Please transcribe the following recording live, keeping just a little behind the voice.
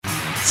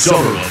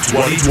Summer of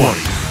 2020,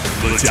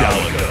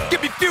 Metallica.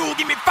 Give me fuel,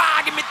 give me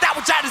fire, give me that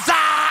which I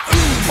desire.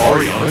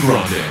 Ariana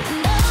Grande.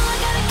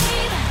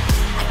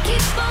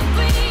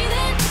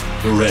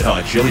 The Red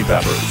Hot Chili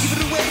Peppers.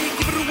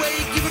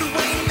 Give it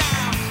away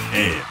now.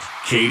 And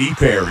Katy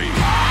Perry.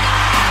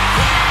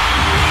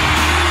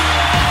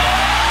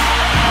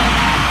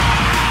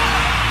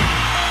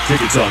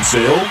 Tickets on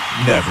sale?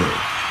 Never.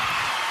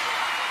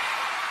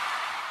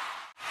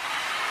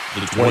 The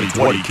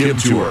 2020 Kim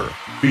Tour,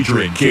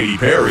 featuring Katy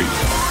Perry,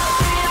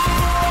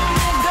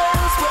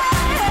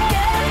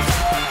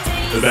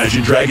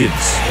 Imagine Dragons,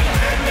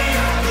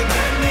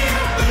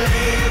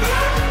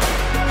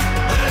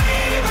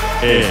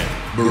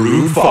 and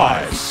Maroon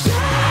 5.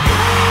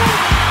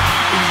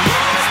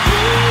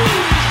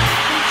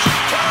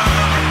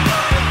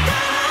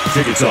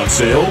 Tickets on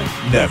sale?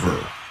 Never.